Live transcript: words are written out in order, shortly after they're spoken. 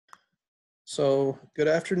So good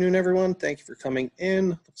afternoon, everyone. Thank you for coming in.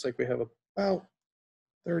 Looks like we have about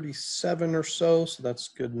 37 or so that's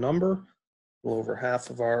a good number. A little over half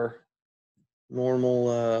of our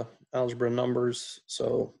normal algebra numbers,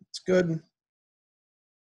 so it's good.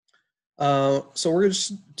 So we're going to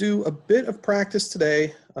just do a bit of practice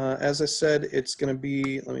today. As I said, it's going to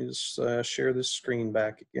be, let me just share this screen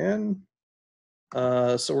back again.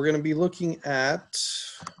 So we're going to be looking at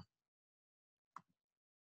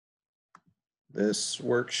this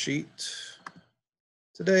worksheet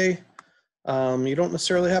today. You don't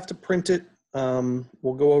necessarily have to print it.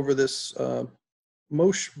 We'll go over this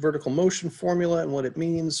vertical motion formula and what it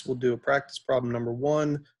means. We'll do a practice problem number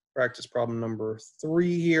 1, practice problem number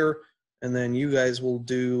 3 here, and then you guys will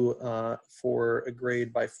do for a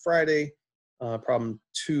grade by Friday, problem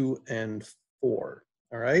 2 and 4.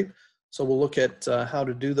 All right. So we'll look at how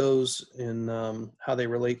to do those and how they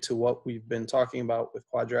relate to what we've been talking about with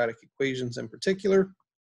quadratic equations in particular,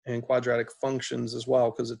 and quadratic functions as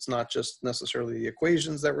well, because it's not just necessarily the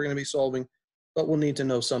equations that we're going to be solving, but we'll need to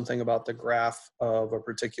know something about the graph of a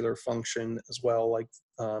particular function as well, like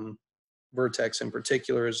vertex in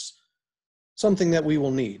particular is something that we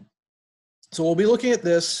will need. So we'll be looking at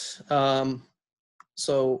this.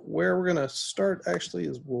 So where we're going to start actually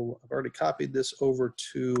is I've already copied this over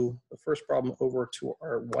to the first problem over to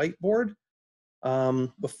our whiteboard.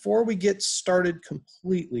 Before we get started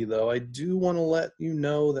completely though, I do want to let you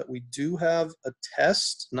know that we do have a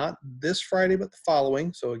test, not this Friday, but the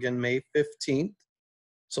following. So again, May 15th.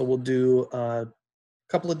 So we'll do a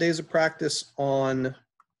couple of days of practice on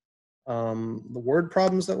the word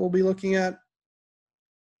problems that we'll be looking at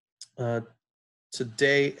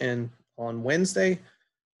today and on Wednesday.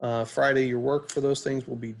 Friday, your work for those things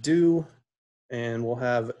will be due, and we'll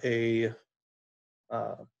have a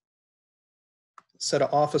set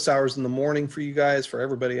of office hours in the morning for you guys, for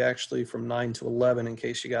everybody actually, from 9 to 11 in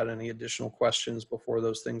case you got any additional questions before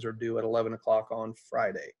those things are due at 11 o'clock on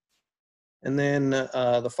Friday. And then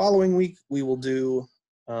the following week, we will do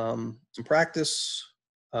some practice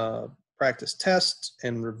test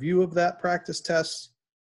and review of that practice test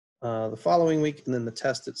the following week, and then the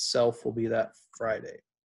test itself will be that Friday.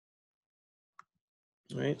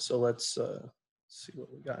 All right, so let's see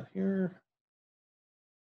what we got here.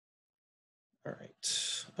 All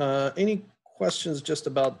right, any questions just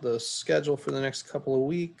about the schedule for the next couple of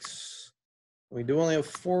weeks? We do only have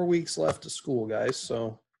 4 weeks left of school, guys,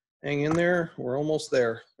 so hang in there. We're almost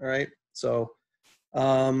there. All right, so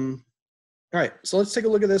all right, so let's take a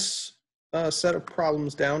look at this set of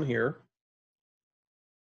problems down here,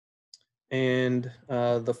 and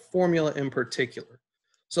the formula in particular.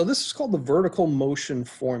 So this is called the vertical motion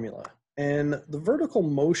formula. And the vertical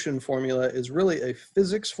motion formula is really a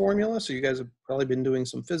physics formula. So you guys have probably been doing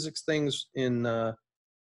some physics things in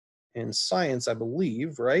science, I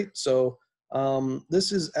believe, right? So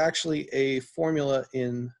this is actually a formula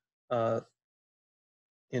in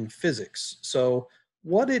physics. So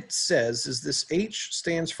what it says is this H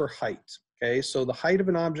stands for height. Okay, so the height of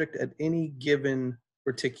an object at any given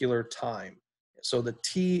particular time. So the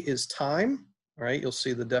T is time. All right, you'll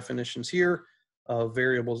see the definitions here of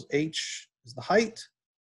variables. H is the height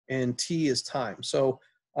and T is time. So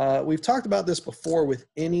we've talked about this before with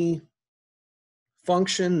any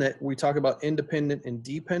function that we talk about independent and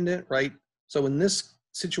dependent, right? So in this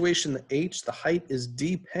situation, the H, the height, is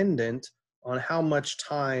dependent on how much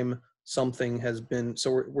time something has been.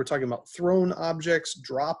 So we're talking about thrown objects,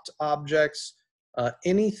 dropped objects,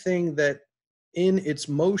 anything that in its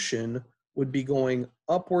motion would be going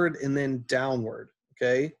upward and then downward.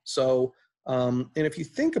 Okay, so and if you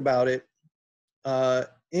think about it,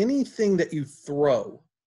 anything that you throw,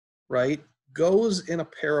 right, goes in a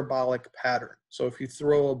parabolic pattern. So if you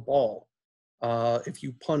throw a ball, if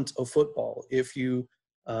you punt a football, if you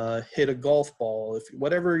hit a golf ball,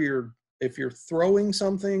 if you're throwing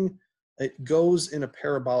something, it goes in a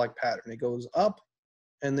parabolic pattern. It goes up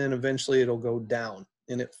and then eventually it'll go down,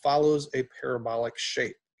 and it follows a parabolic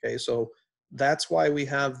shape. Okay, so that's why we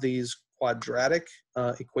have these quadratic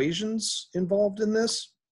equations involved in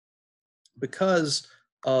this, because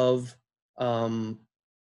of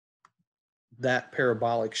that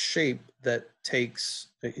parabolic shape that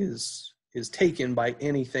is taken by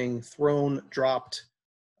anything thrown, dropped,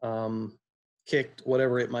 kicked,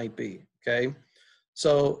 whatever it might be. Okay,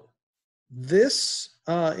 so this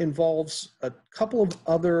involves a couple of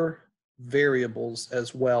other variables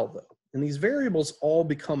as well, though. And these variables all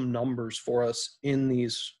become numbers for us in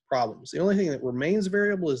these problems. The only thing that remains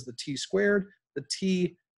variable is the t squared, the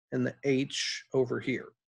t, and the h over here,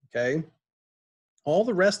 okay? All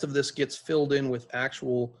the rest of this gets filled in with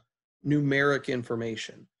actual numeric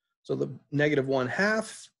information. So the negative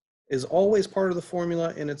 1/2 is always part of the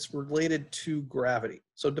formula, and it's related to gravity.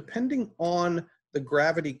 So depending on the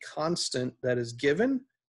gravity constant that is given,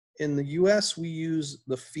 in the US, we use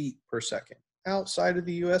the feet per second. Outside of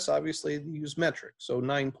the US, obviously, we use metric, so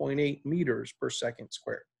 9.8 meters per second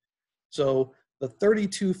squared. So the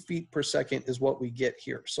 32 feet per second is what we get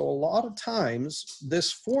here. So a lot of times,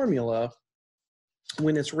 this formula,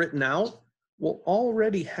 when it's written out, will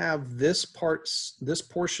already have this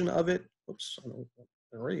portion of it. Oops, I don't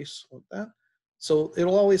erase like that. So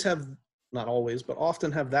it'll always have, not always, but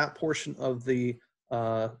often have that portion of the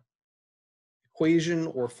equation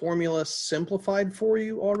or formula simplified for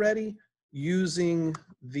you already using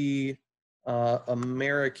the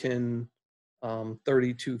American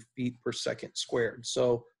 32 feet per second squared.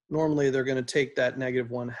 So normally they're going to take that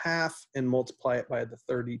negative 1/2 and multiply it by the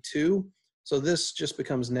 32. So this just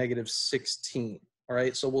becomes negative 16. All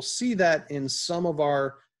right, so we'll see that in some of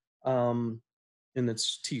our, and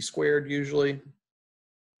it's t squared usually.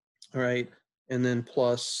 All right, and then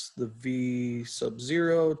plus the v sub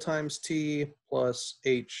 0 times t plus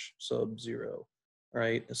h sub 0. All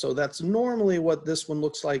right, so that's normally what this one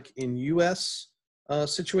looks like in US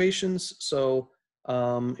situations. So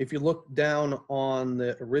if you look down on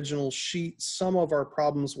the original sheet, some of our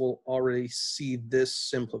problems will already see this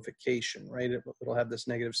simplification, right? It'll have this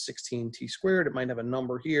negative 16 t squared. It might have a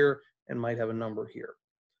number here and might have a number here.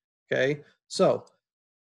 Okay, so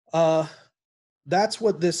that's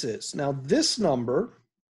what this is. Now this number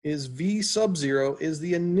is v sub 0 is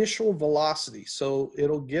the initial velocity. So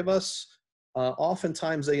it'll give us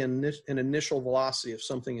oftentimes an initial velocity. If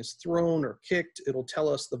something is thrown or kicked, it'll tell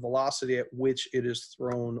us the velocity at which it is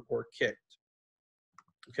thrown or kicked.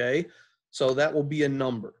 Okay, so that will be a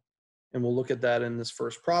number. And we'll look at that in this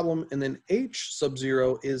first problem. And then h sub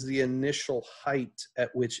 0 is the initial height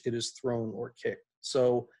at which it is thrown or kicked.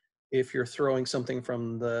 So if you're throwing something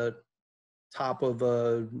from the top of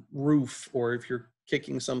a roof, or if you're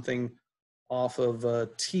kicking something off of a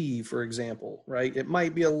T, for example, right? It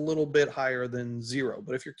might be a little bit higher than 0,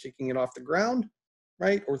 but if you're kicking it off the ground,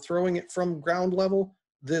 right, or throwing it from ground level,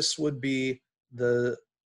 this would be the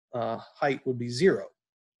height would be 0,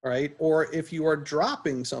 right? Or if you are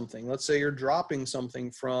dropping something, let's say you're dropping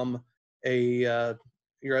something from a,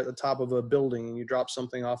 you're at the top of a building and you drop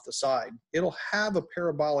something off the side, it'll have a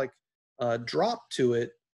parabolic drop to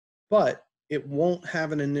it, but it won't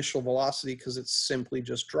have an initial velocity because it's simply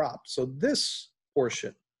just dropped. So this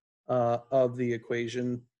portion of the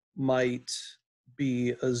equation might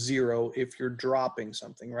be a 0 if you're dropping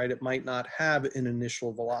something, right? It might not have an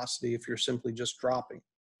initial velocity if you're simply just dropping,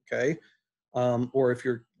 okay? Or if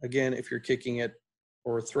you're, again, if you're kicking it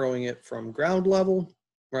or throwing it from ground level,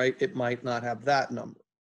 right, it might not have that number.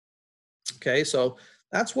 Okay, so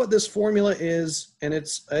that's what this formula is, and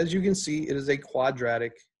it's, as you can see, it is a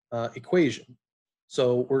quadratic equation.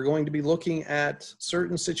 So we're going to be looking at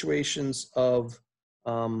certain situations of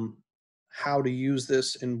how to use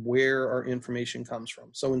this and where our information comes from.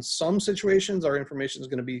 So in some situations, our information is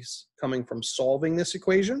going to be coming from solving this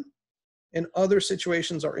equation. In other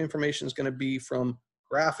situations, our information is going to be from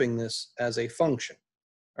graphing this as a function.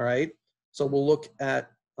 All right, so we'll look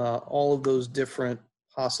at all of those different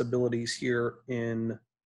possibilities here in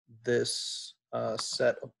this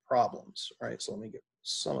set of problems. All right, so let me get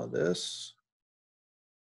some of this.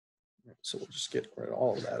 So we'll just get rid of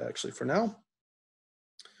all of that actually for now.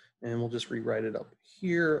 And we'll just rewrite it up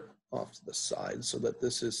here off to the side so that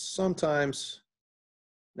this is sometimes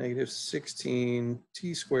negative 16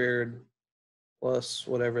 t squared plus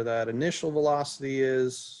whatever that initial velocity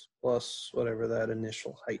is plus whatever that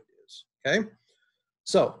initial height is, okay?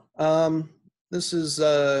 So this is,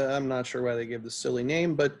 I'm not sure why they gave this silly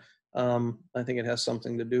name, but I think it has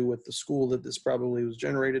something to do with the school that this probably was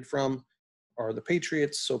generated from, are the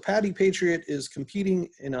Patriots. So Patty Patriot is competing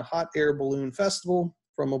in a hot air balloon festival.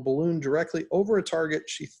 From a balloon directly over a target,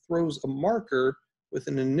 she throws a marker with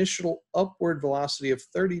an initial upward velocity of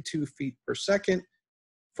 32 feet per second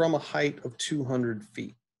from a height of 200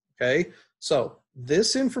 feet, okay? So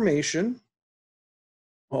this information,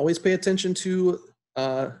 always pay attention to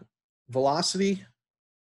velocity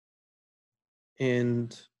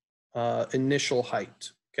and initial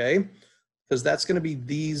height, okay? Because that's going to be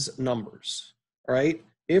these numbers, all right?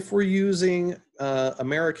 If we're using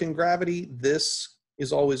American gravity, this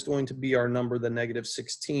is always going to be our number. The negative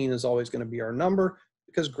 16 is always going to be our number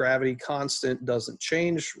because gravity constant doesn't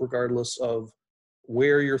change regardless of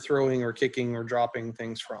where you're throwing or kicking or dropping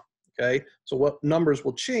things from, okay? So what numbers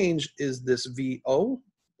will change is this VO,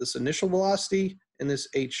 this initial velocity, and this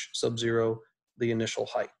H sub 0, the initial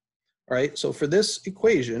height, all right? So for this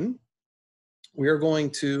equation, we are going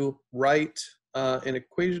to write an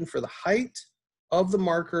equation for the height of the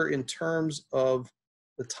marker in terms of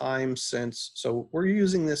the time since. So we're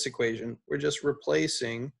using this equation. We're just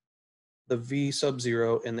replacing the v sub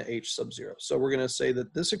 0 and the h sub 0. So we're going to say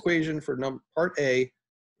that this equation for part A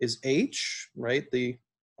is h, right? The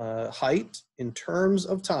height in terms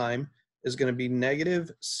of time is going to be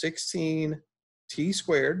negative 16 t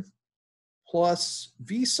squared plus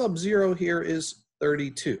v sub 0 here is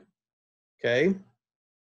 32. Okay.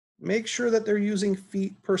 Make sure that they're using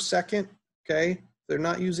feet per second. Okay. If they're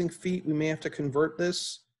not using feet, we may have to convert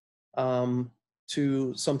this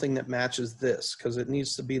to something that matches this, because it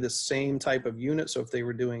needs to be the same type of unit. So if they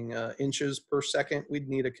were doing inches per second, we'd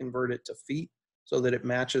need to convert it to feet so that it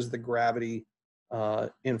matches the gravity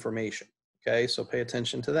information. Okay, so pay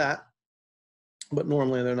attention to that. But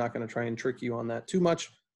normally they're not going to try and trick you on that too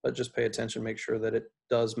much, but just pay attention, make sure that it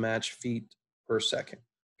does match feet per second.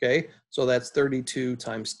 Okay, so that's 32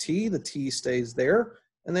 times t, the t stays there.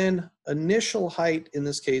 And then initial height in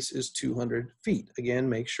this case is 200 feet. Again,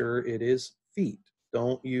 make sure it is feet.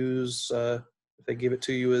 Don't use, if they give it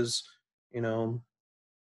to you as,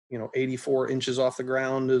 84 inches off the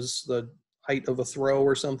ground is the height of a throw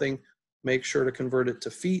or something, make sure to convert it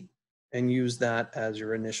to feet and use that as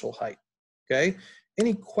your initial height. Okay,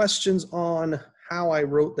 any questions on how I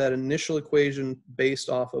wrote that initial equation based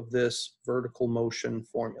off of this vertical motion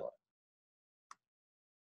formula?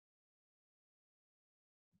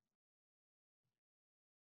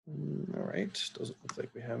 All right, doesn't look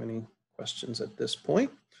like we have any questions at this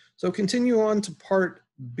point. So continue on to part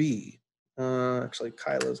B. Actually,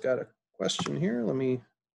 Kyla's got a question here. Let me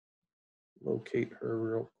locate her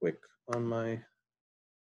real quick on my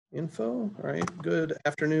info. All right, good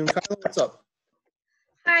afternoon, Kyla, what's up?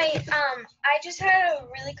 Hi, I just had a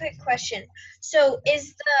really quick question. So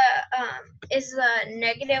is the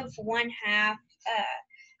negative 1/2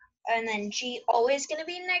 and then g always going to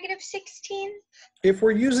be negative 16? If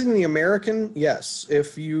we're using the American, yes.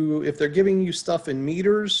 If they're giving you stuff in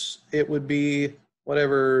meters, it would be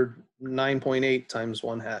whatever 9.8 times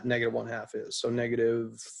negative 1/2 is. So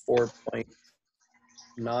negative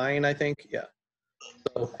 4.9, I think. Yeah.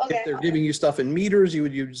 So Okay. if they're giving you stuff in meters, you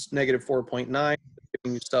would use negative 4.9. If they're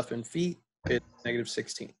giving you stuff in feet, it's negative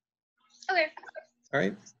 16. Okay. All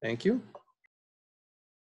right. Thank you.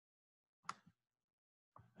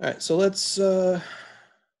 All right. So let's get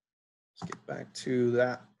back to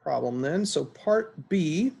that problem then. So part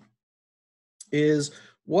B is,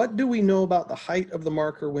 what do we know about the height of the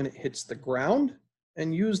marker when it hits the ground?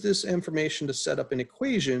 And use this information to set up an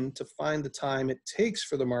equation to find the time it takes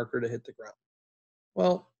for the marker to hit the ground.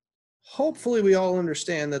 Well, hopefully we all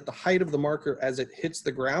understand that the height of the marker as it hits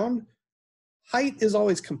the ground, height is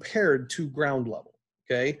always compared to ground level,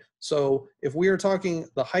 okay? So if we are talking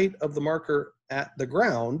the height of the marker at the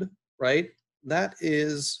ground, right, that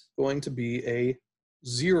is going to be a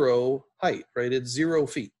 0 height, right? It's 0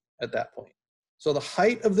 feet at that point. So the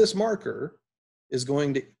height of this marker is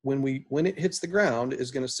going to, when it hits the ground, is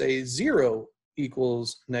going to say 0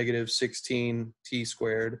 equals negative 16 t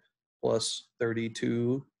squared plus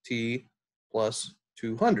 32 t plus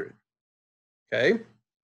 200. Okay,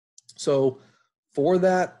 so for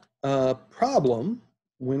that problem,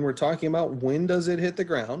 when we're talking about when does it hit the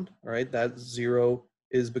ground, all right, that 0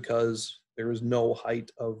 is because there is no height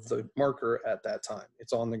of the marker at that time.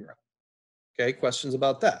 It's on the ground. Okay, questions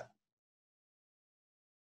about that?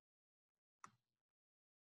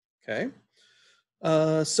 Okay,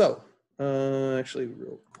 actually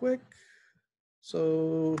real quick.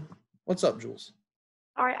 So what's up, Jules?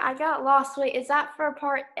 All right, I got lost. Wait, is that for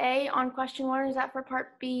part A on question 1, or is that for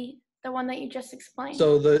part B, the one that you just explained?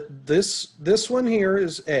 So this one here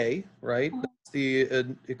is A, right? That's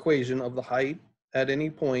the equation of the height at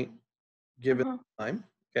any point given time,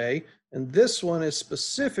 okay? And this one is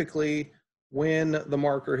specifically when the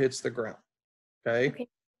marker hits the ground, okay?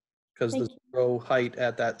 Because the 0 height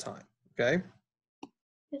at that time, okay?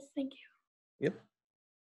 Yes, thank you. Yep.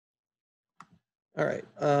 All right,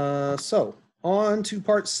 so on to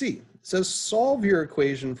part C. It says solve your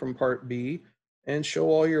equation from part B and show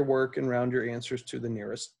all your work and round your answers to the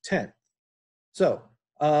nearest 10. So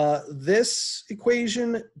this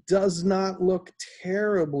equation does not look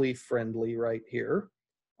terribly friendly right here.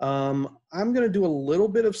 I'm going to do a little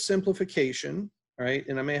bit of simplification, all right?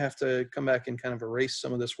 And I may have to come back and kind of erase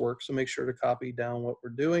some of this work. So make sure to copy down what we're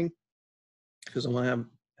doing, because I want to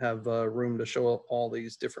have room to show all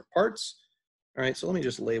these different parts. All right, so let me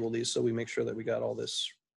just label these so we make sure that we got all this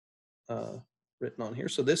written on here.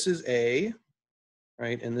 So this is A,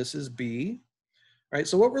 right, and this is B. All right,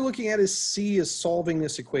 so what we're looking at is C is solving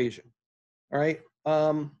this equation. All right,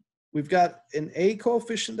 we've got an A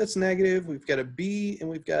coefficient that's negative, we've got a B, and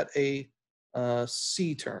we've got a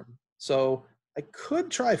C term. So I could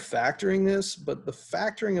try factoring this, but the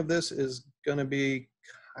factoring of this is going to be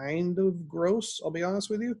kind of gross, I'll be honest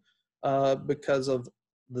with you, because of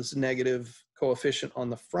this negative coefficient on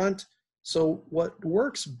the front. So what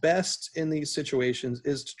works best in these situations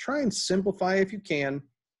is to try and simplify if you can,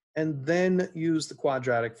 and then use the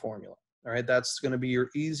quadratic formula. All right, that's going to be your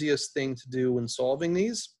easiest thing to do when solving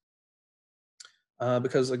these,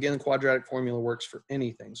 because again, the quadratic formula works for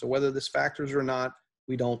anything. So whether this factors or not,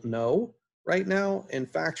 we don't know right now,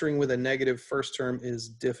 and factoring with a negative first term is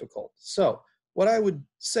difficult. So what I would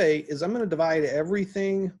say is I'm going to divide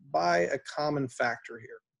everything by a common factor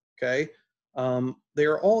here, okay? They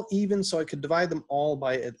are all even, so I could divide them all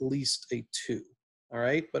by at least a 2, all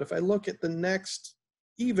right? But if I look at the next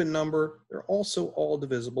even number, they're also all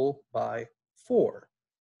divisible by 4.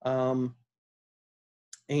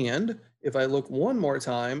 And if I look one more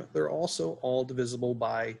time, they're also all divisible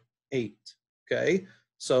by 8, okay?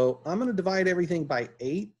 So I'm going to divide everything by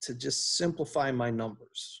 8 to just simplify my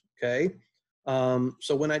numbers, okay?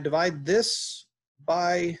 So when I divide this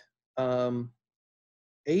by 8,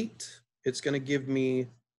 it's going to give me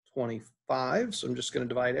 25. So I'm just going to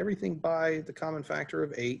divide everything by the common factor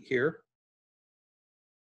of 8 here.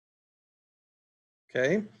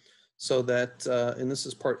 Okay, so that, and this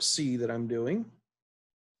is part C that I'm doing.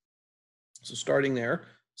 So starting there,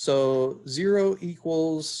 so 0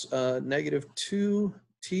 equals negative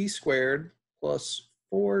 2t squared plus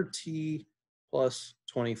 4t plus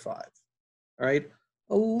 25. All right,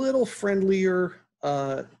 a little friendlier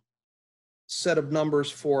set of numbers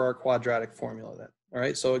for our quadratic formula then. All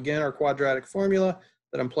right, so again, our quadratic formula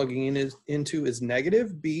that I'm plugging into is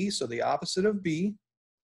negative b, so the opposite of b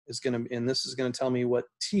is going to, and this is going to tell me what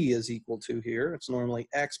t is equal to here. It's normally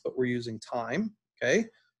x, but we're using time, okay?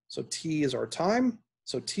 So t is our time.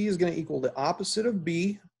 So t is going to equal the opposite of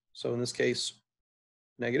b, so in this case,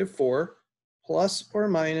 negative 4, plus or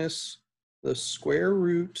minus the square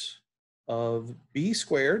root of b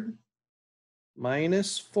squared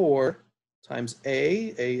minus 4 times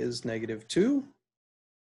a is negative 2,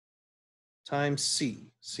 times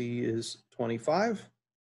c is 25.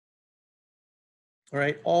 All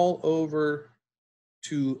right, all over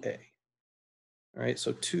 2a. All right,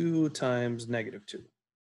 so 2 times negative 2.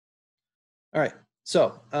 All right,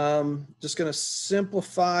 so just going to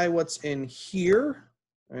simplify what's in here.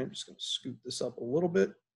 All right, just going to scoot this up a little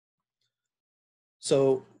bit.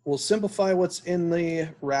 So we'll simplify what's in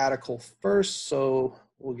the radical first. So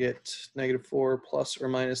we'll get negative 4 plus or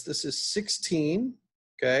minus. This is 16,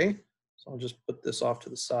 okay? So I'll just put this off to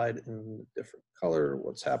the side in a different color.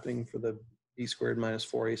 What's happening for the b squared minus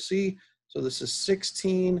 4ac. So this is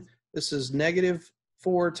 16. This is negative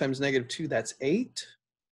 4 times negative 2, that's 8.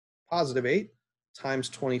 Positive 8 times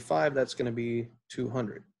 25, that's going to be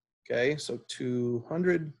 200. Okay, so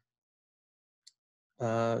 200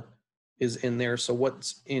 is in there. So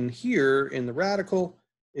what's in here in the radical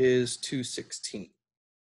is 216.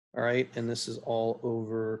 All right, and this is all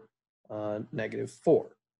over negative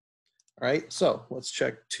 4. All right, so let's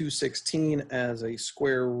check 216 as a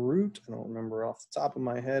square root. I don't remember off the top of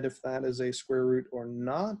my head if that is a square root or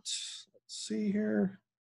not. Let's see here.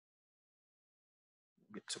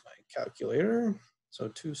 Get to my calculator. So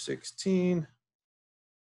 216,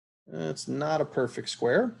 it's not a perfect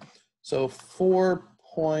square. So 4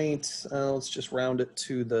 point, let's just round it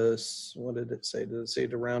to the, what did it say? Did it say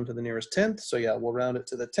to round to the nearest 10th? So yeah, we'll round it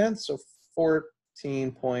to the 10th. So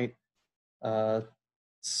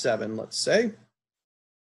 14.7, let's say.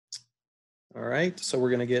 All right, so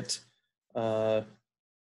we're gonna get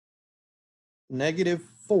negative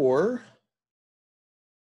 4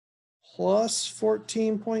 plus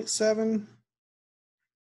 14.7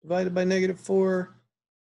 divided by negative 4,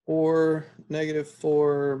 or negative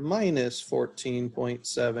 4 minus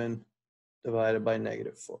 14.7 divided by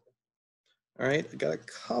negative 4. All right, I got a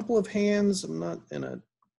couple of hands. I'm not in a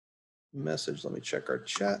message. Let me check our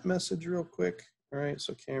chat message real quick. All right,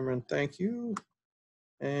 so Cameron, thank you.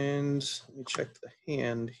 And let me check the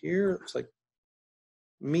hand here. Looks like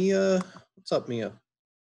Mia. What's up, Mia?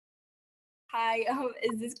 Hi,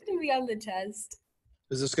 is this going to be on the test?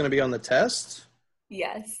 Is this going to be on the test?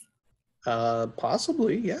 Yes.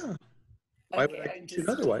 Possibly, yeah. Why would I teach you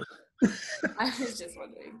otherwise? I was just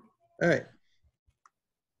wondering. All right.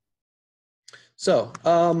 So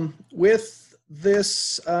with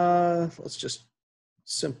this, let's just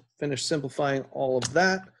finish simplifying all of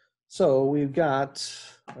that. So we've got,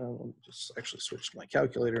 let me just actually switch to my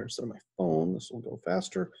calculator instead of my phone. This will go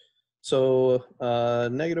faster. So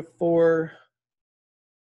negative 4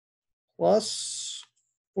 plus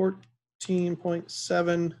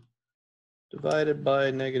 14.7 divided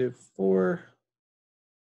by -4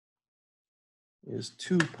 is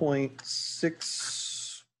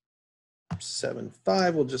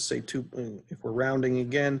 2.675. We'll just say 2, if we're rounding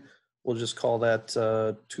again, we'll just call that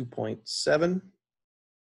 2.7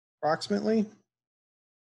 approximately.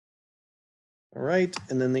 All right,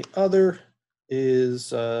 and then the other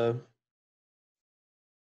is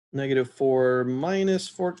 -4 minus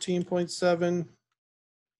 14.7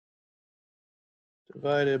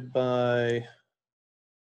 divided by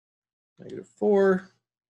 -4.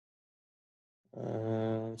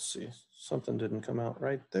 Let's see, something didn't come out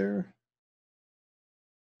right there.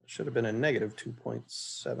 It should have been a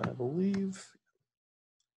 -2.7, I believe.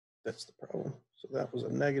 That's the problem. So that was a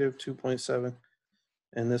 -2.7,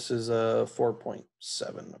 and this is a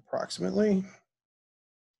 4.7 approximately.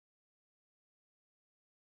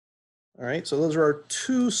 All right, so those are our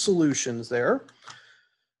two solutions there.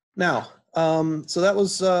 Now, so that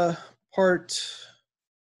was part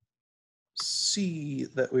C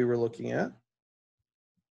that we were looking at.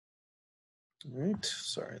 All right,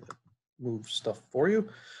 sorry, that moved stuff for you.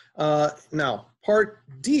 Now, part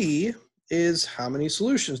D is how many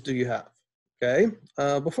solutions do you have? Okay,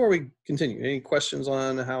 before we continue, any questions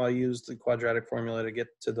on how I used the quadratic formula to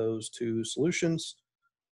get to those two solutions?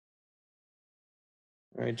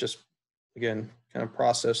 All right, just again, kind of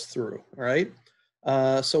process through, all right?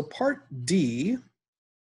 So part D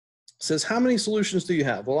says, how many solutions do you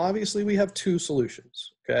have? Well, obviously we have two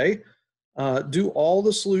solutions, okay? Do all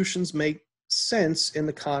the solutions make sense in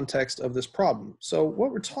the context of this problem? So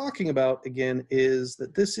what we're talking about, again, is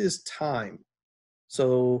that this is time.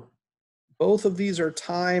 So both of these are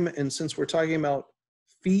time, and since we're talking about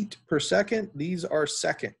feet per second, these are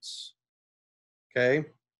seconds, okay?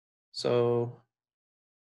 So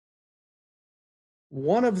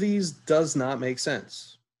one of these does not make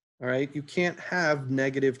sense, all right? You can't have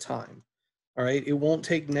negative time, all right? It won't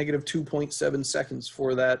take -2.7 seconds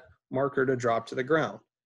for that marker to drop to the ground.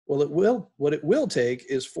 Well, it will. What it will take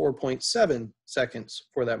is 4.7 seconds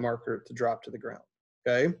for that marker to drop to the ground,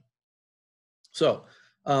 okay? So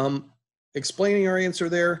explaining our answer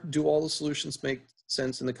there, do all the solutions make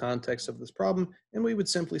sense in the context of this problem? And we would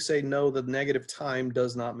simply say, no, the negative time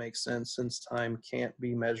does not make sense since time can't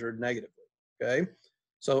be measured negatively, okay?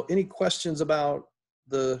 So any questions about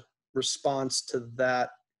the response to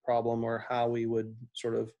that problem or how we would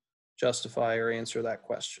sort of justify or answer that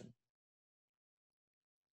question?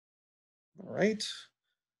 All right.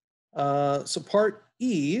 So part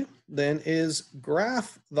E then is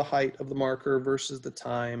graph the height of the marker versus the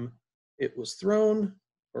time it was thrown,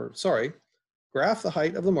 or sorry, graph the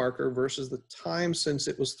height of the marker versus the time since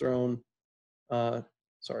it was thrown.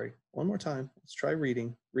 Sorry, one more time. Let's try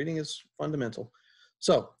reading. Reading is fundamental.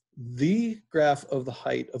 So the graph of the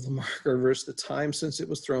height of the marker versus the time since it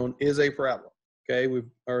was thrown is a parabola. Okay, we've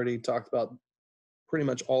already talked about pretty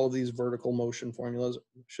much all of these vertical motion formulas.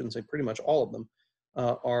 I shouldn't say pretty much all of them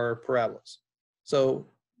are parabolas. So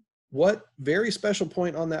what very special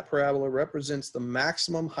point on that parabola represents the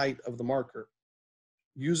maximum height of the marker?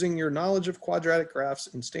 Using your knowledge of quadratic graphs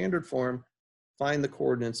in standard form, find the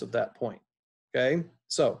coordinates of that point, okay?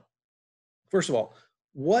 So first of all,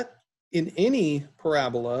 what in any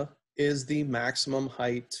parabola is the maximum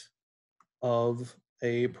height of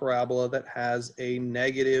a parabola that has a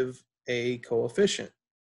negative a coefficient?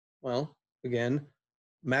 Well, again,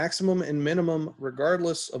 maximum and minimum,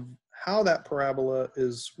 regardless of how that parabola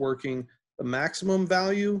is working, the maximum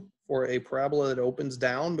value for a parabola that opens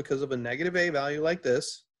down because of a negative a value like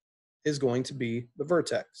this is going to be the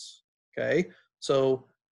vertex, okay? So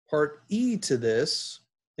part E to this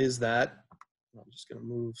is that, I'm just gonna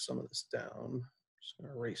move some of this down. I'm just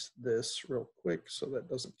gonna erase this real quick so that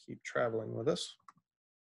doesn't keep traveling with us.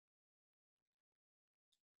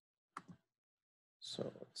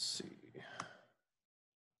 So let's see.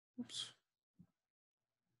 Oops.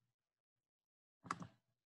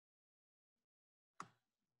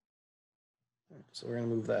 So we're going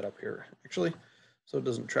to move that up here, actually, so it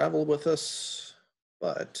doesn't travel with us,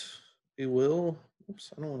 but it will.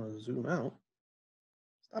 Oops, I don't want to zoom out.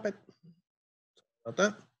 Stop it. Sorry about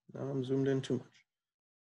that. Now I'm zoomed in too much.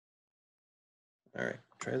 All right,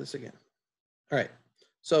 try this again. All right,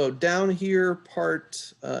 so down here,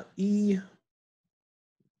 part E, a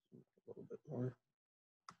little bit more.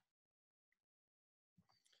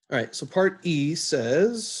 All right, so part E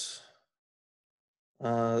says,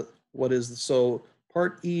 what is, so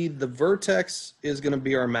part E, the vertex is going to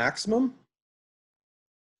be our maximum.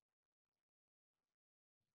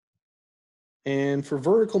 And for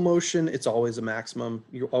vertical motion, it's always a maximum.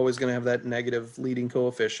 You're always going to have that negative leading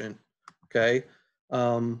coefficient, okay?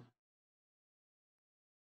 All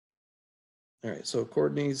right, so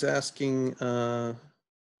Courtney's asking, why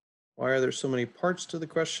are there so many parts to the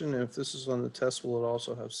question? And if this is on the test, will it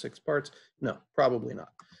also have 6 parts? No, probably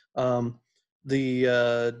not.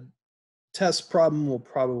 The test problem will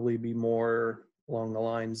probably be more along the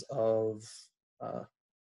lines of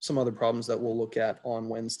some other problems that we'll look at on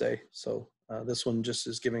Wednesday. So this one just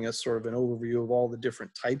is giving us sort of an overview of all the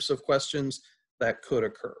different types of questions that could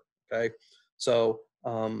occur, okay? So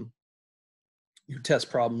your test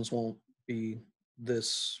problems won't be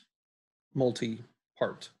this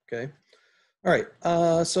multi-part, okay? All right,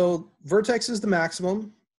 so vertex is the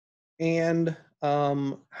maximum, and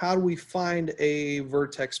how do we find a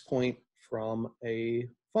vertex point from a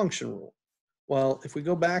function rule? Well, if we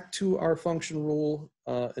go back to our function rule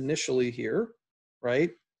initially here,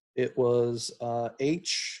 right, it was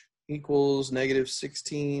h equals negative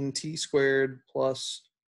 16t squared plus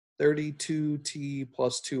 32t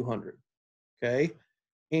plus 200, okay?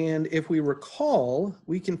 And if we recall,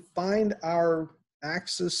 we can find our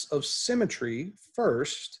axis of symmetry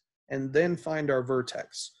first and then find our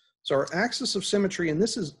vertex. So our axis of symmetry, and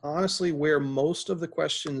this is honestly where most of the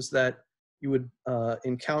questions that you would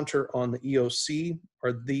encounter on the EOC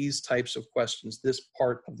are these types of questions, this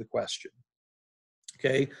part of the question.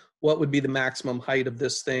 Okay, what would be the maximum height of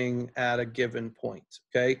this thing at a given point,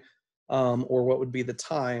 okay? Or what would be the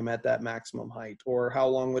time at that maximum height, or how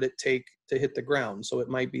long would it take to hit the ground? So it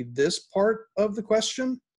might be this part of the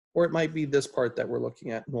question, or it might be this part that we're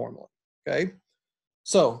looking at normally, okay?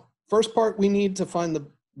 So first part we need to find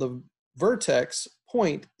the vertex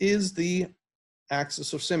point is the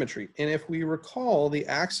axis of symmetry. And if we recall the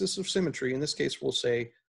axis of symmetry, in this case we'll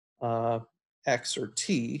say x or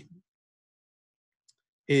t,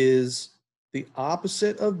 is the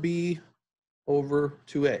opposite of b over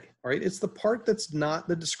 2a, right? It's the part that's not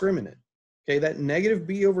the discriminant, okay? That negative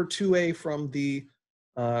b over 2a from the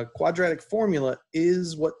quadratic formula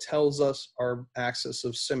is what tells us our axis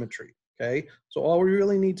of symmetry, okay? So all we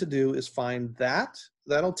really need to do is find that.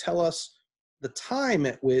 That'll tell us the time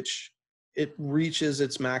at which it reaches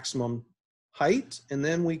its maximum height, and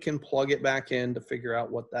then we can plug it back in to figure out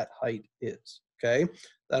what that height is, okay?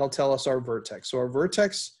 That'll tell us our vertex. So our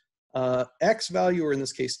vertex x value, or in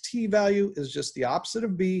this case t value, is just the opposite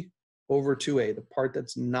of b over 2a, the part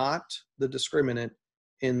that's not the discriminant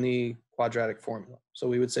in the quadratic formula. So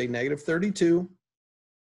we would say negative 32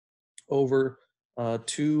 over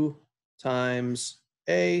 2 times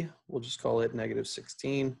a, we'll just call it negative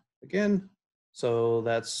 16 again. So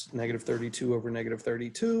that's negative 32 over negative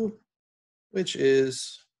 32, which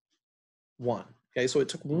is 1. Okay, so it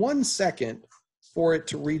took 1 second for it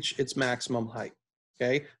to reach its maximum height.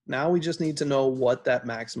 Okay, now we just need to know what that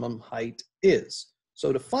maximum height is.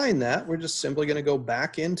 So to find that, we're just simply going to go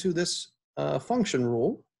back into this function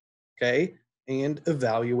rule, okay, and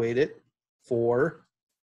evaluate it for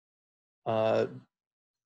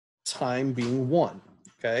time being 1.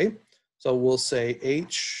 Okay, so we'll say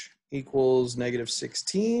h equals negative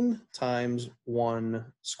 16 times 1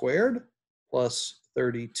 squared plus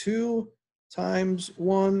 32 times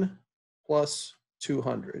 1 plus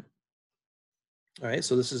 200. All right,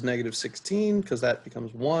 so this is negative 16 because that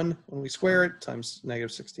becomes 1 when we square it, times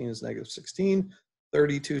negative 16 is negative 16.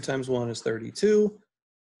 32 times 1 is 32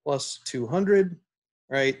 plus 200,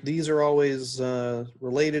 right? These are always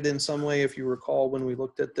related in some way. If you recall when we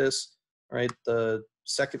looked at this, right, the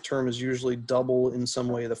second term is usually double in some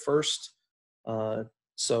way the first.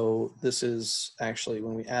 So this is actually,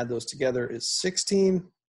 when we add those together, is 16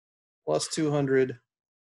 plus 200.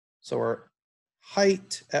 So our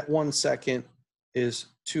height at 1 second is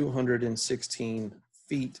 216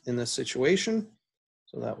 feet in this situation.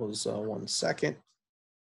 So that was 1 second.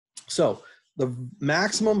 So the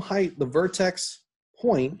maximum height, the vertex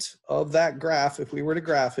point of that graph, if we were to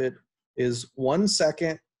graph it, is 1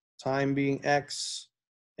 second, time being x,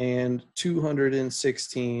 and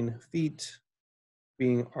 216 feet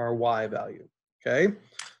being our y value, okay?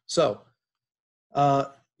 So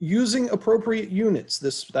using appropriate units,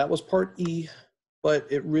 that was part E, but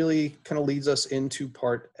it really kind of leads us into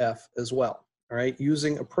part F as well, all right?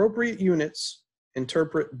 Using appropriate units,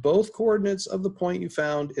 interpret both coordinates of the point you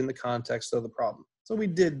found in the context of the problem. So we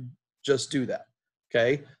did just do that,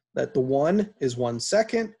 okay? That the 1 is 1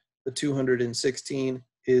 second, the 216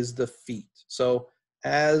 is the feet. So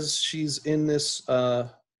as she's in this hot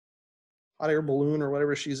air balloon or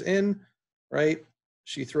whatever she's in, right?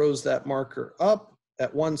 She throws that marker up.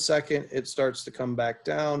 At 1 second, it starts to come back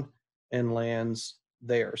down and lands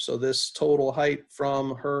there. So this total height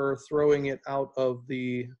from her throwing it out of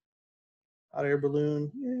the hot air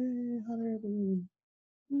balloon, yay, hot air balloon,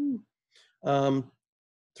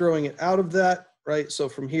 throwing it out of that, right? So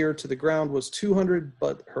from here to the ground was 200,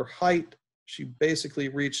 but her height, she basically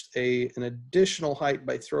reached an additional height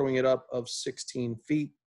by throwing it up of 16 feet.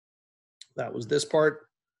 That was this part,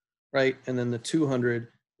 right? And then the 200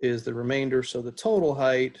 is the remainder. So the total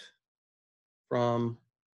height from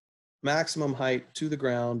maximum height to the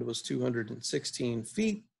ground was 216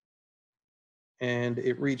 feet. And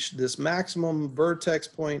it reached this maximum vertex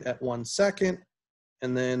point at 1 second.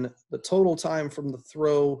 And then the total time from the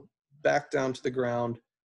throw back down to the ground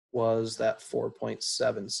was that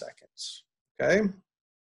 4.7 seconds, okay?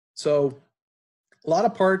 So a lot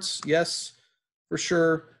of parts, yes, for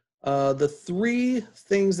sure. The three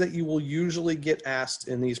things that you will usually get asked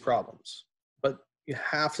in these problems, but you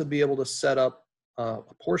have to be able to set up a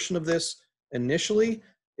portion of this initially.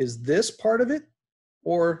 Is this part of it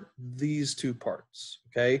or these two parts,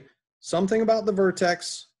 okay? Something about the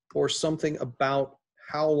vertex or something about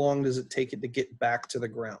how long does it take it to get back to the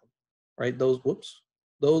ground, right? Those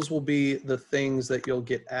will be the things that you'll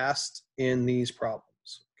get asked in these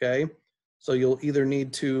problems, okay? So you'll either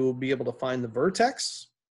need to be able to find the vertex.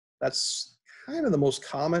 That's kind of the most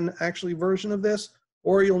common actually version of this,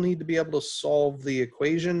 or you'll need to be able to solve the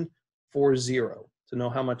equation for 0 to know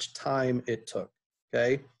how much time it took,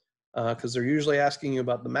 okay? Because they're usually asking you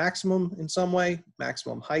about the maximum in some way,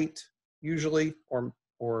 maximum height usually,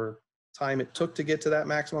 or time it took to get to that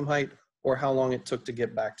maximum height, or how long it took to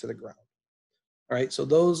get back to the ground. All right, so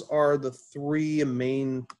those are the three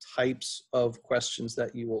main types of questions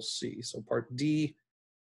that you will see. So part D,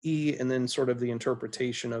 E, and then sort of the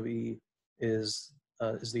interpretation of E is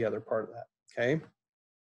the other part of that, okay?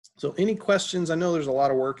 So any questions? I know there's a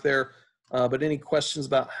lot of work there, but any questions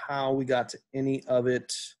about how we got to any of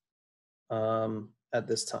it at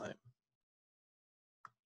this time?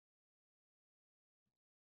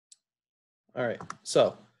 All right,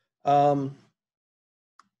 so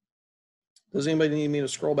does anybody need me to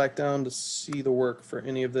scroll back down to see the work for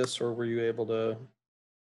any of this, or were you able to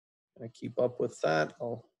keep up with that?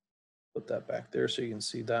 I'll put that back there so you can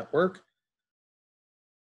see that work.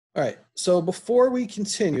 All right, so before we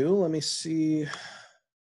continue, let me see.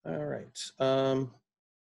 All right. All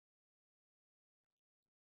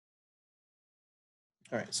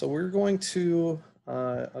right, so we're going to,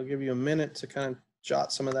 I'll give you a minute to kind of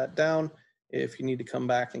jot some of that down. If you need to come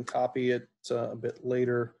back and copy it a bit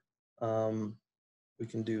later, we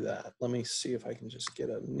can do that. Let me see if I can just get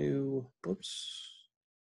a new,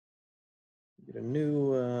 get a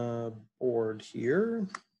new board here.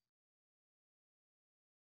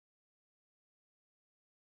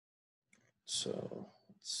 So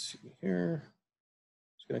let's see here.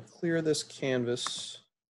 Just gonna clear this canvas,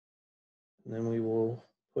 and then we will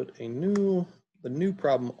put the new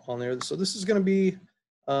problem on there. So this is gonna be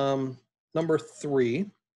number 3.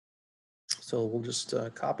 So we'll just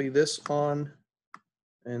copy this on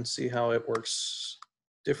and see how it works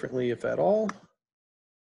differently, if at all.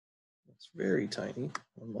 It's very tiny.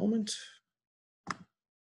 One moment.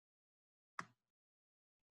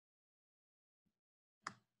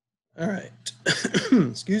 All right.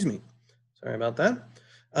 Excuse me. Sorry about that.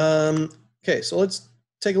 Okay, so let's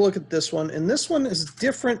take a look at this one. And this one is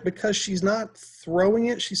different because she's not throwing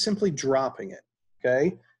it, she's simply dropping it,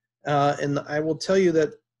 okay? And I will tell you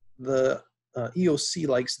that the EOC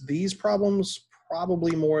likes these problems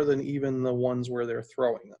probably more than even the ones where they're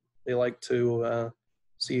throwing them. They like to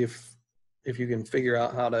see if you can figure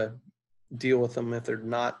out how to deal with them if they're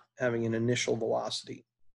not having an initial velocity.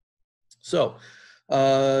 So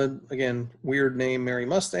again, weird name, Mary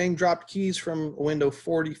Mustang dropped keys from a window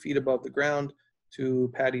 40 feet above the ground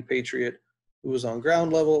to Patty Patriot, who was on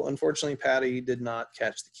ground level. Unfortunately, Patty did not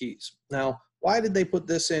catch the keys. Now, why did they put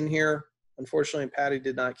this in here? Unfortunately, Patty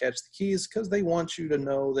did not catch the keys because they want you to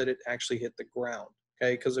know that it actually hit the ground,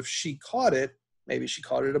 okay? Because if she caught it, maybe she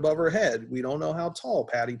caught it above her head. We don't know how tall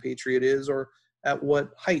Patty Patriot is or at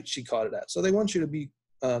what height she caught it at. So they want you to be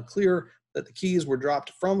clear that the keys were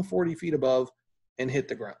dropped from 40 feet above and hit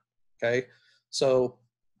the ground, okay? So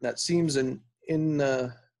that seems in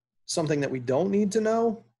something that we don't need to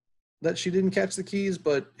know, that she didn't catch the keys,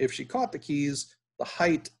 but if she caught the keys, the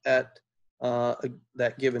height at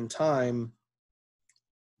that given time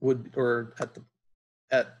would, or at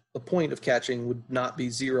the point of catching, would not be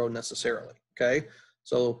 0 necessarily, okay?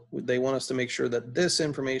 So they want us to make sure that this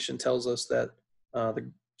information tells us that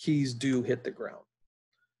the keys do hit the ground.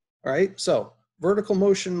 All right, so vertical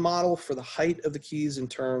motion model for the height of the keys in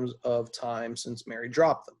terms of time since Mary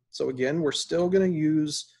dropped them. So again, we're still gonna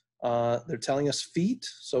use, they're telling us feet,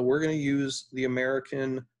 so we're gonna use the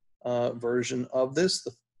American version of this,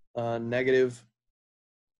 the negative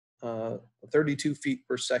 32 feet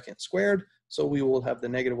per second squared. So we will have the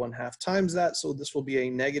negative 1/2 times that. So this will be a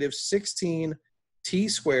negative 16t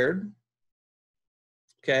squared,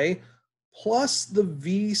 okay, plus the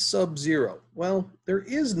v sub 0. Well, there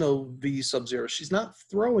is no v sub 0. She's not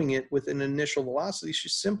throwing it with an initial velocity.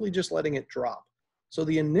 She's simply just letting it drop. So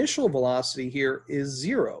the initial velocity here is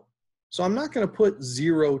 0. So I'm not going to put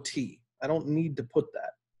 0t. I don't need to put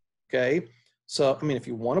that, okay? So, I mean, if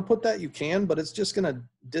you want to put that, you can, but it's just going to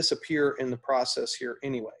disappear in the process here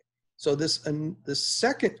anyway. So this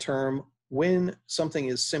second term, when something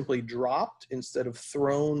is simply dropped instead of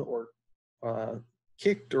thrown or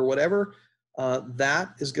kicked or whatever,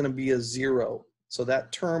 that is going to be a 0. So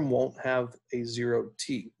that term won't have a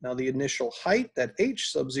 0t. Now the initial height, that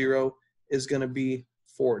h sub 0, is going to be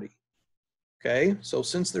 40. Okay, so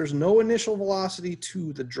since there's no initial velocity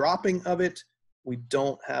to the dropping of it, we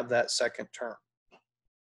don't have that second term.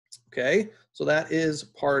 Okay, so that is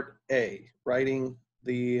part A, writing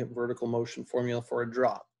the vertical motion formula for a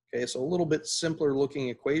drop. Okay, so a little bit simpler looking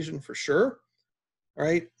equation for sure. All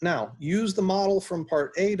right, now use the model from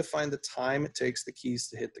part A to find the time it takes the keys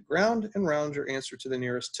to hit the ground and round your answer to the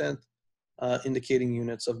nearest tenth, indicating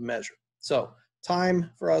units of measure. So time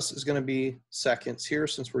for us is going to be seconds here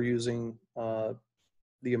since we're using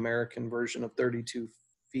the American version of 32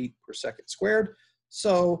 feet per second squared.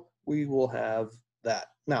 So we will have that.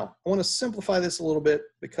 Now, I want to simplify this a little bit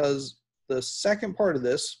because the second part of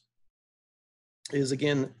this is,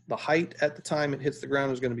 again, the height at the time it hits the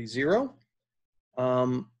ground is going to be 0.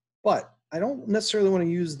 But I don't necessarily want to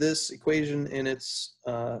use this equation in its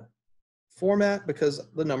format because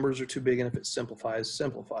the numbers are too big, and if it simplifies,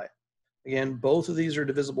 simplify it. Again, both of these are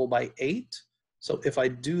divisible by 8. So if I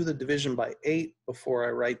do the division by 8 before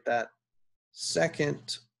I write that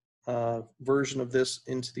second version of this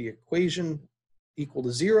into the equation equal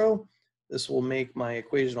to 0, this will make my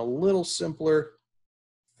equation a little simpler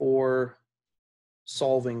for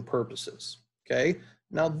solving purposes. Okay,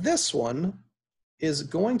 now this one is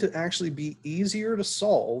going to actually be easier to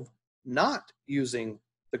solve not using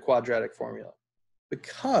the quadratic formula,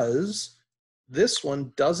 because this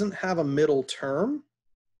one doesn't have a middle term.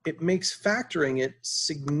 It makes factoring it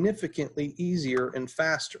significantly easier and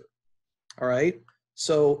faster. All right,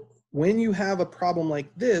 so when you have a problem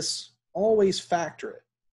like this, always factor it.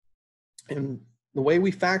 And the way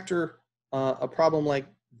we factor a problem like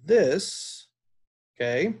this,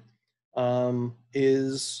 okay,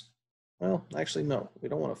 is, well, actually, no, we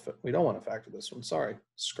don't want to factor this one. Sorry,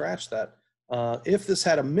 scratch that. If this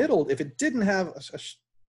had a middle, if it didn't have,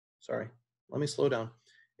 sorry, let me slow down.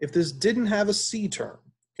 If this didn't have a C term,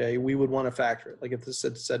 okay, we would want to factor it. Like if this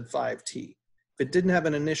had said 5t. If it didn't have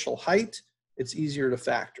an initial height, it's easier to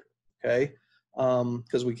factor, okay?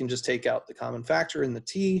 Because we can just take out the common factor in the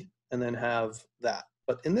t and then have that.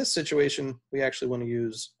 But in this situation, we actually want to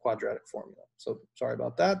use quadratic formula. So sorry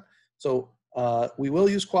about that. So we will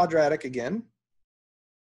use quadratic again.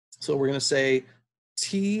 So we're going to say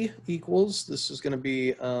t equals, this is going to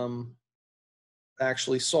be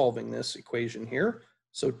actually solving this equation here.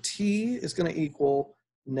 So t is going to equal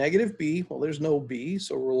negative b, well there's no b,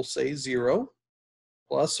 so we'll say 0,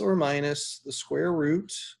 plus or minus the square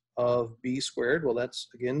root of b squared, well that's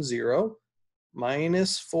again 0,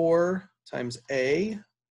 minus 4 times a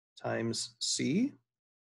times c,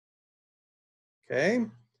 okay,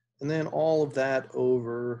 and then all of that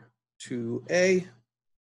over 2a,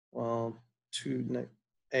 well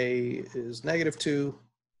a is negative 2,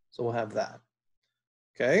 so we'll have that,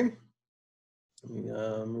 okay. Let me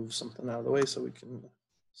move something out of the way so we can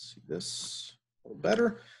see this a little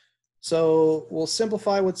better. So we'll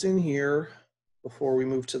simplify what's in here before we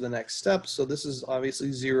move to the next step. So this is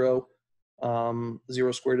obviously 0.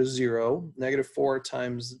 0 squared is 0. Negative 4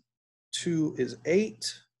 times 2 is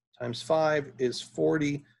 8. Times 5 is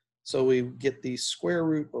 40. So we get the square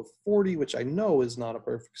root of 40, which I know is not a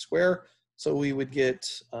perfect square. So we would get,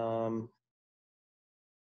 and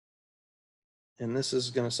this is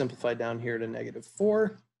going to simplify down here to negative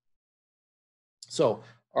 4. So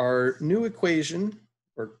our new equation,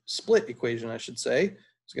 or split equation, I should say,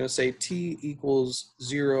 is going to say t equals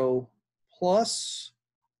 0 plus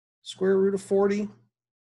square root of 40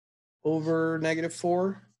 over negative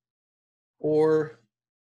 4, or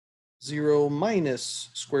 0 minus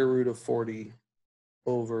square root of 40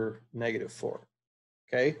 over negative 4.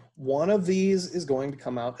 Okay, one of these is going to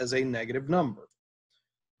come out as a negative number.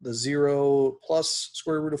 The 0 plus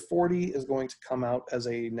square root of 40 is going to come out as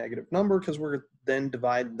a negative number because we're then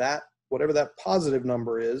divide that, whatever that positive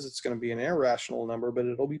number is, it's going to be an irrational number, but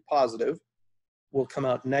it'll be positive, will come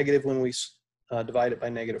out negative when we divide it by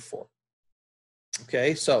negative 4.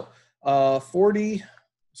 Okay, so 40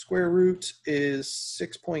 Square root is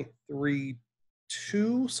 6.32.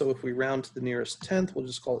 So if we round to the nearest tenth, we'll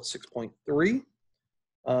just call it 6.3.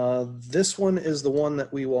 This one is the one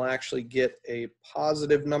that we will actually get a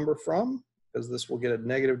positive number from, because this will get a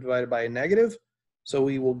negative divided by a negative. So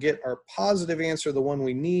we will get our positive answer. The one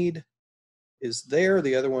we need is there.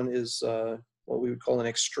 The other one is what we would call an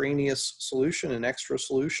extraneous solution, an extra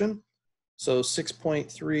solution. So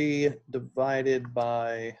 6.3 divided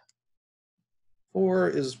by 4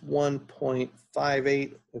 is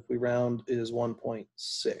 1.58. If we round, is 1.6.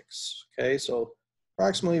 Okay, so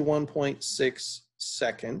approximately 1.6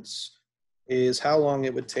 seconds is how long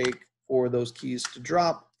it would take for those keys to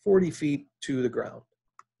drop 40 feet to the ground.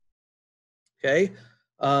 Okay,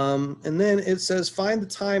 and then it says find the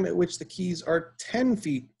time at which the keys are 10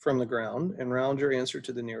 feet from the ground and round your answer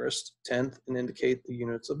to the nearest tenth and indicate the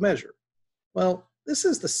units of measure. Well, this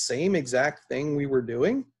is the same exact thing we were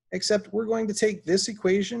doing, except we're going to take this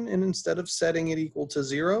equation and instead of setting it equal to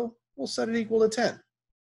 0, we'll set it equal to 10.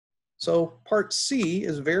 So part C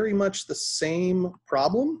is very much the same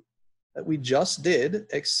problem that we just did,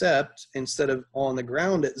 except instead of on the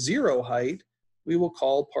ground at 0 height, we will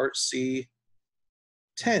call part C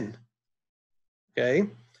 10. Okay,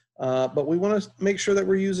 but we want to make sure that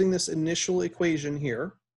we're using this initial equation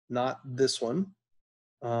here, not this one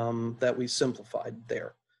that we simplified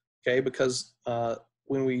there. Okay, because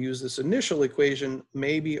when we use this initial equation,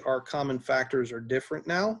 maybe our common factors are different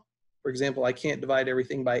now. For example, I can't divide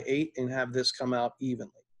everything by 8 and have this come out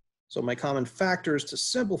evenly. So my common factors to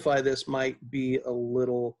simplify this might be a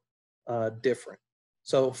little different.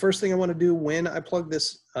 So first thing I want to do when I plug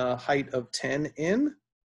this height of 10 in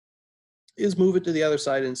is move it to the other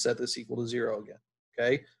side and set this equal to 0 again.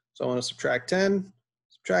 Okay, so I want to subtract 10,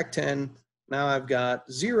 subtract 10. Now I've got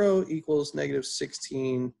 0 equals negative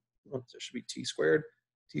 16, well, there should be t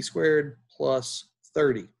squared plus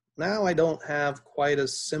 30. Now I don't have quite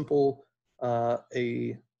as simple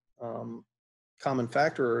a common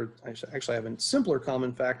factor, or I actually have a simpler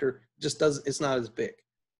common factor, it's not as big.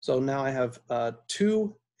 So now I have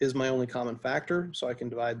 2 is my only common factor, so I can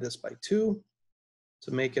divide this by 2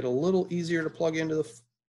 to make it a little easier to plug into the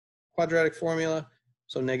quadratic formula.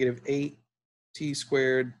 So negative 8 t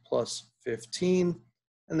squared plus 15.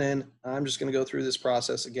 And then I'm just going to go through this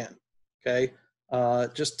process again. Okay.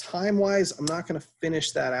 Just time wise, I'm not going to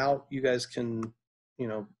finish that out. You guys can,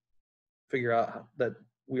 figure out that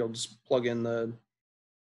we'll just plug in the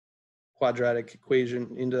quadratic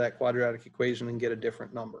equation into that quadratic equation and get a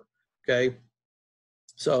different number. Okay.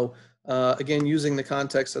 So again, using the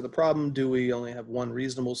context of the problem, do we only have one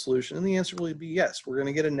reasonable solution? And the answer will be yes. We're going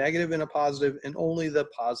to get a negative and a positive, and only the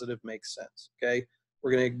positive makes sense. Okay.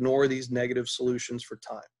 We're going to ignore these negative solutions for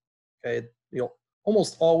time. Okay. You'll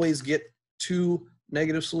almost always get 2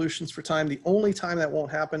 negative solutions for time. The only time that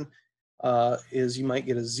won't happen is you might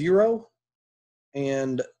get a 0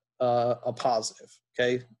 and a positive.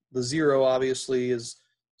 Okay. The 0 obviously is,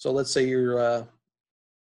 so let's say you're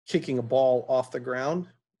kicking a ball off the ground,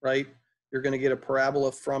 right? You're going to get a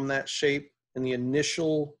parabola from that shape, and the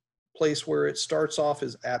initial place where it starts off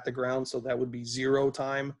is at the ground, so that would be 0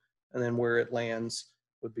 time, and then where it lands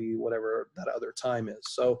would be whatever that other time is.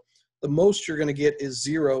 So the most you're going to get is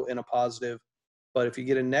 0 and a positive, but if you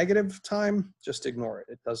get a negative time, just ignore it.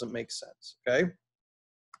 It doesn't make sense, okay?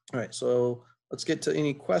 All right, so let's get to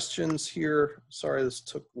any questions here. Sorry, this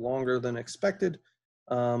took longer than expected.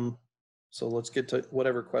 So let's get to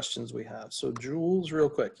whatever questions we have. So Jules, real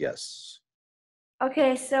quick, yes.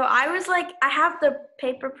 Okay, so I have the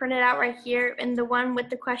paper printed out right here and the one with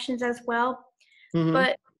the questions as well,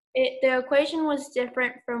 but the equation was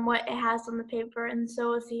different from what it has on the paper, and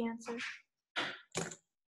so was the answer.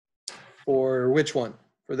 For which one?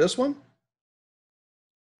 For this one?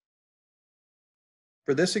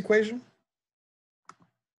 For this equation?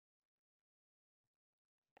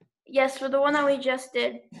 Yes, for the one that we just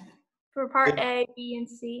did, for part A, B, and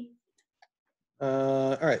C.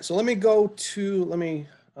 All right, so let me go to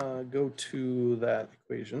that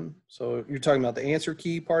equation. So you're talking about the answer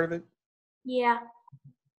key part of it? Yeah.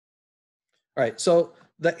 All right, so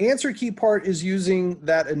the answer key part is using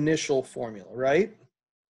that initial formula, right?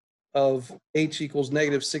 Of h equals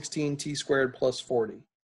negative 16 t squared plus 40.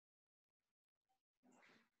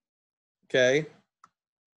 Okay,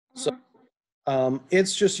 so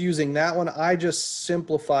it's just using that one. I just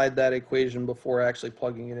simplified that equation before actually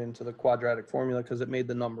plugging it into the quadratic formula because it made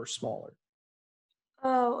the number smaller.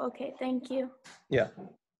 Oh, okay, thank you. Yeah.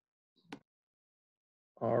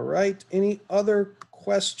 All right, any other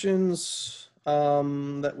questions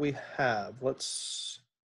that we have? Let's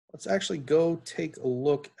actually go take a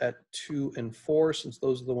look at 2 and 4, since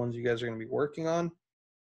those are the ones you guys are going to be working on.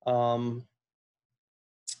 All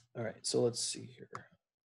right, so let's see here.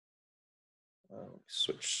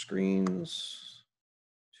 Switch screens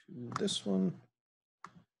to this one.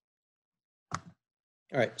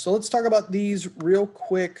 All right, so let's talk about these real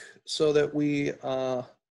quick so that we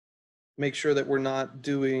make sure that we're not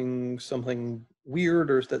doing something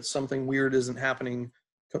weird or that something weird isn't happening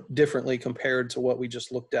differently compared to what we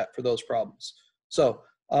just looked at for those problems. So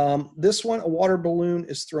this one, a water balloon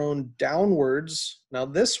is thrown downwards. Now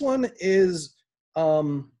this one is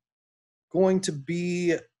going to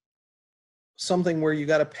be something where you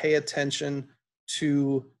got to pay attention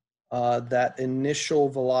to that initial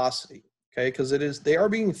velocity, okay? Because they are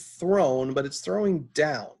being thrown, but it's throwing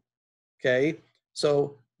down, okay?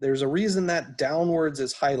 So there's a reason that downwards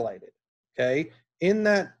is highlighted, okay? In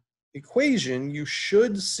that equation, you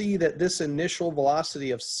should see that this initial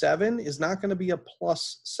velocity of 7 is not going to be a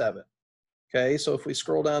plus 7, okay? So if we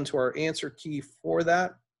scroll down to our answer key for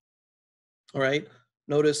that, all right,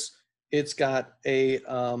 notice it's got a,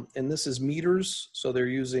 and this is meters, so they're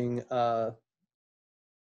using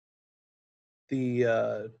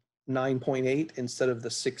the 9.8 instead of the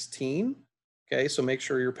 16. Okay, so make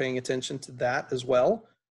sure you're paying attention to that as well.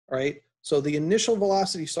 All right, so the initial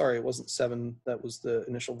velocity, sorry, it wasn't 7, that was the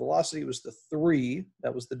initial velocity, it was the 3,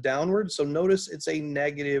 that was the downward. So notice it's a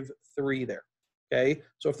 -3 there. Okay,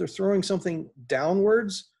 so if they're throwing something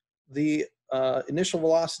downwards, the initial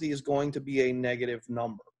velocity is going to be a negative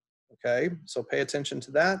number. Okay, so pay attention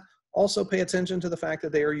to that. Also pay attention to the fact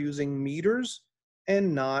that they are using meters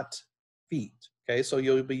and not feet. Okay, so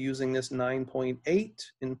you'll be using this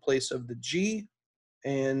 9.8 in place of the G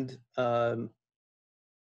and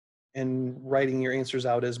writing your answers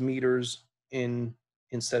out as meters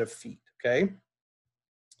instead of feet. Okay,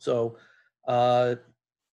 so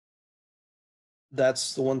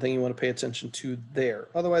that's the one thing you want to pay attention to there.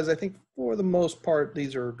 Otherwise, I think for the most part,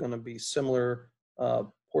 these are going to be similar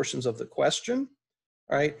portions of the question.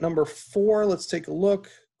 All right, number 4, let's take a look.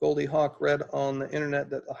 Goldie Hawk read on the internet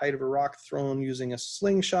that the height of a rock thrown using a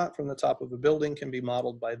slingshot from the top of a building can be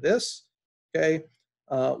modeled by this. Okay,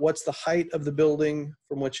 what's the height of the building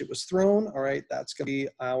from which it was thrown? All right, that's going to be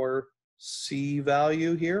our C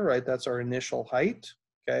value here, right? That's our initial height.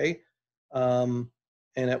 Okay, and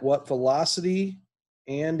at what velocity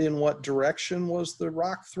and in what direction was the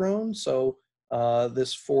rock thrown? So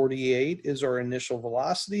this 48 is our initial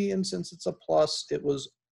velocity, and since it's a plus, it was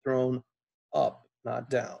thrown up, not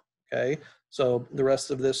down, okay? So the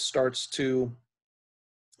rest of this starts to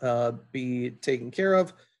be taken care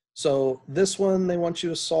of. So this one, they want you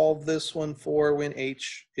to solve this one for when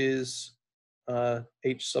h is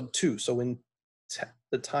h sub 2. So when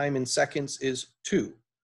the time in seconds is 2,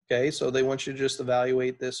 okay? So they want you to just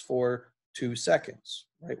evaluate this for 2 seconds,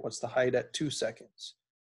 right? What's the height at 2 seconds?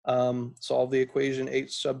 Solve the equation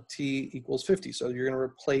h sub t equals 50. So you're going to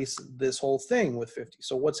replace this whole thing with 50.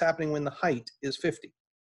 So what's happening when the height is 50?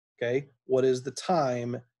 Okay, what is the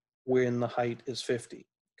time when the height is 50?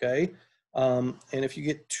 Okay, and if you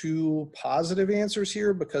get 2 positive answers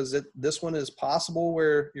here, because this one is possible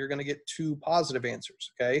where you're going to get 2 positive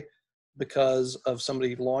answers, okay? Because of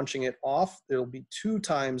somebody launching it off, there'll be 2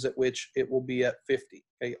 times at which it will be at 50.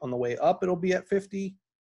 Okay, on the way up, it'll be at 50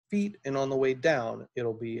 feet, and on the way down,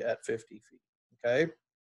 it'll be at 50 feet, okay?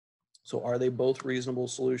 So are they both reasonable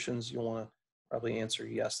solutions? You'll want to probably answer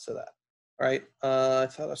yes to that. All right, I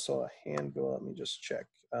thought I saw a hand go. Let me just check.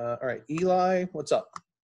 All right, Eli, what's up?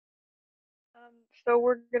 So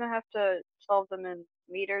we're gonna have to solve them in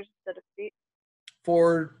meters instead of feet?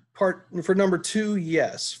 For number 2,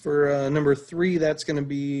 yes. For number 3, that's going to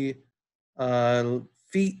be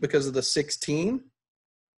feet because of the 16.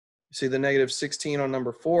 You see the -16 on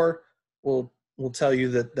number 4. We'll tell you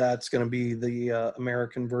that that's going to be the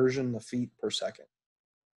American version, the feet per second.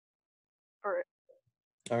 All right.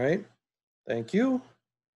 All right. Thank you.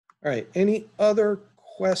 All right. Any other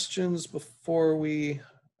questions before I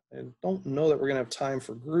don't know that we're going to have time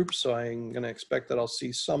for groups, so I'm going to expect that I'll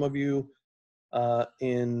see some of you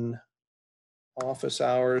in office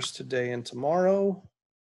hours today and tomorrow.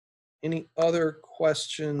 Any other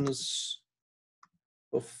questions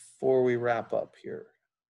before we wrap up here?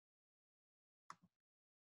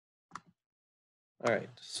 All right,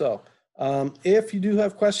 so if you do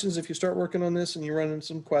have questions, if you start working on this and you run into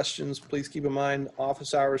some questions, please keep in mind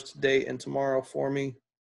office hours today and tomorrow for me.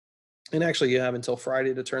 And actually you have until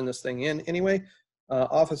Friday to turn this thing in anyway.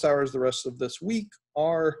 Office hours the rest of this week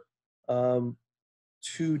are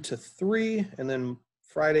 2 to 3, and then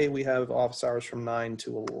Friday we have office hours from 9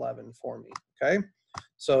 to 11 for me, okay?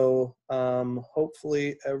 So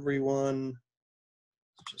hopefully everyone,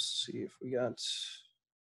 let's just see if we got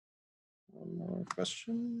One more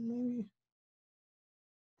question, maybe.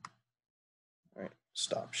 All right,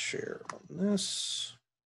 stop share on this.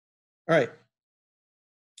 All right.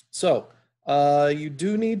 So you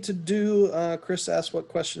do need to do, Chris asked what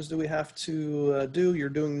questions do we have to do. You're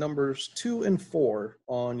doing numbers 2 and 4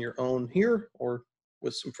 on your own here or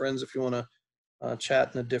with some friends if you want to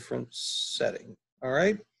chat in a different setting. All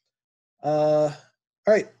right. All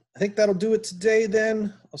right. I think that'll do it today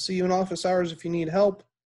then. I'll see you in office hours if you need help.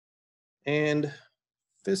 And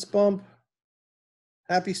fist bump.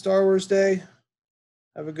 Happy Star Wars Day.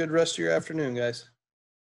 Have a good rest of your afternoon, guys.